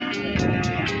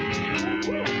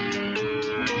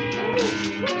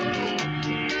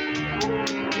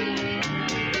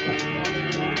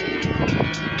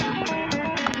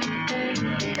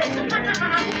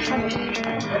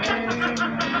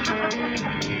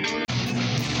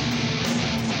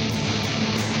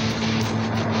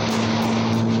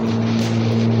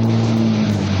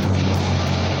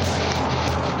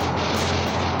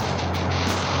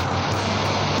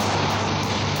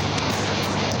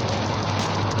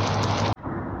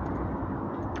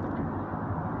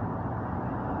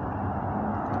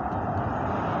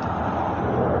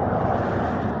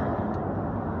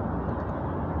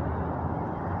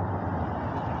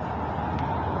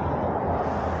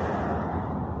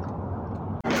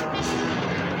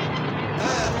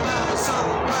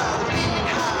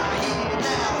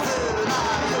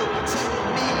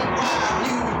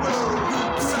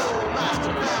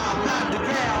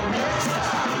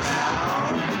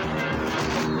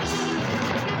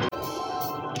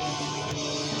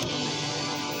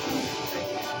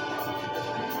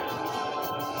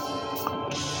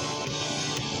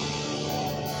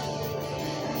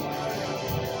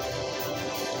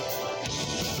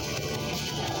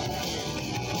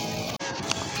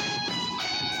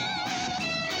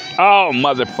Oh,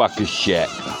 motherfucker shit.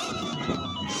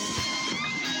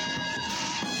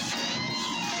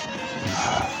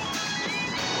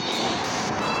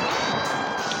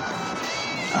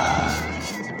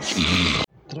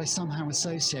 That I somehow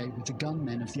associate with the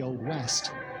gunmen of the Old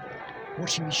West,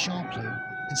 watching me sharply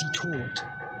as he talked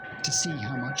to see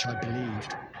how much I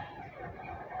believed.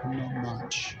 Not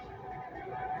much.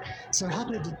 So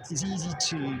Hubbard is easy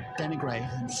to denigrate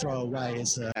and throw away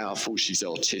as a... I thought she's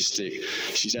autistic.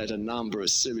 She's had a number of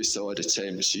suicide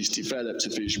attempts. She's developed a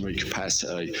visionary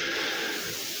capacity.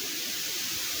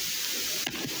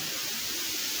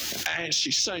 And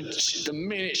she's saying the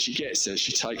minute she gets there,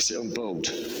 she takes it on board.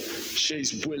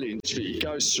 She's willing to, he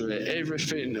goes through it,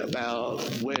 everything about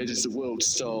where does the world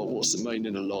start, what's the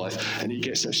meaning of life, and he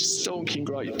gets a stonking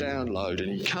great download,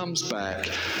 and he comes back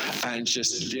and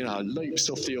just, leaps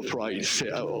off the operating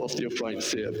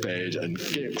theatre bed and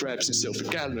grabs himself a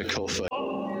gallon of coffee.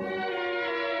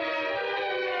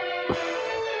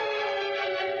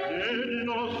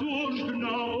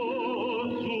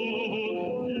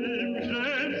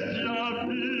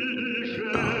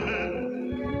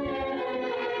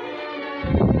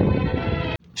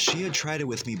 She had tried it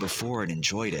with me before and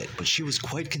enjoyed it, but she was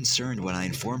quite concerned when I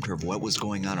informed her of what was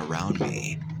going on around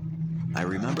me. I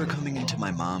remember coming into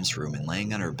my mom's room and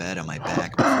laying on her bed on my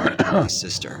back before I told my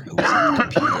sister, who was on the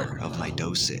computer, of my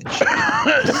dosage.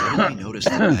 I suddenly noticed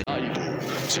the bed.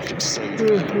 To conceive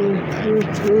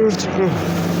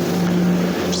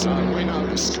So we know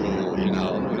the school, I'm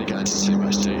not going to go into too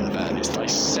much detail about this. They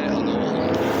settle on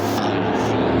a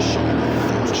version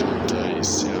of John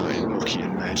Dee's,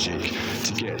 Enochian magic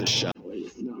to get the show.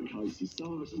 It's nutcases,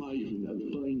 Cyrus Maven and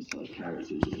Bean such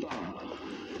characters, but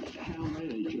how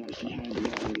many could actually handle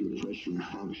that level of pressure and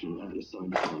function at the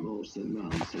same time? Obviously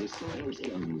none, so there's something else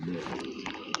going on there.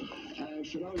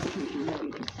 For those people who might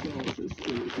look at stars as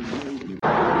spiritual movement, and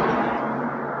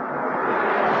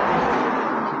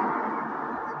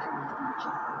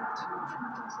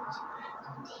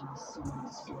he summoned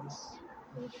this voice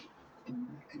of the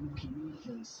Enochian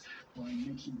ethos by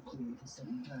making it clear for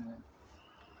certain power.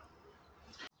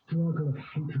 Struggle of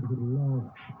hatred with love,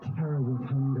 terror with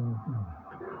hunger.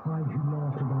 I who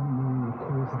laughed without knowing the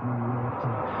cause of my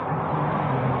laughter,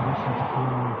 without wishing to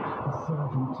grow, a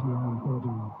servant to my own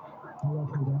body.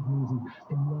 Love without reason,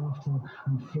 the laughter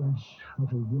and flesh of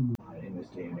a woman. In this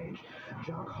day and age,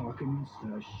 Jock Hawkins,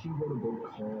 she wrote a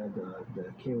book called The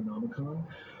Chaonomicon,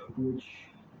 which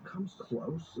comes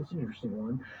close. It's an interesting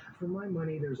one. For my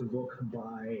money, there's a book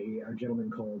by a gentleman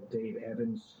called Dave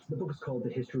Evans. The book is called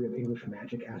The History of English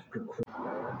Magic After Christ.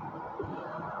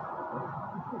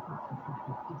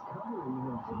 It's comedy,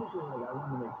 typically, I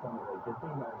want to make fun of it. The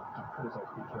thing I criticize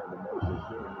PKR the most is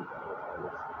giving me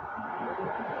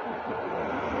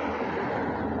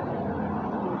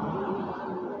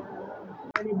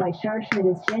by Scharschmidt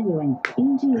is genuine,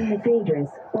 e.g. in the Phaedrus,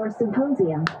 or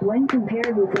Symposium, when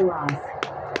compared with the Ross.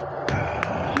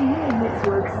 He admits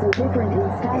works so different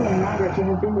in style and matter to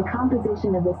have been the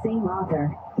composition of the same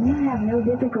author. You have no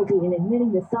difficulty in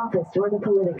admitting the sophist or the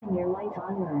politic in your life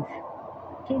on earth.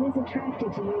 It is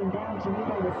attracted to you and bound to you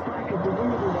by the spark of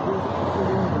divinity that resides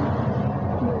within you.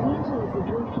 Your angel is the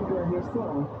gatekeeper of your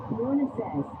soul, Lorna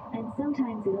says, and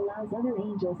sometimes it allows other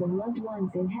angels and loved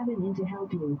ones in heaven in to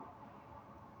help you.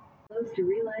 Close to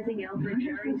realizing Alfred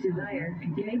Shari's desire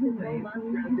to make the soul month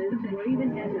process or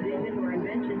even has a vision or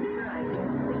invention described.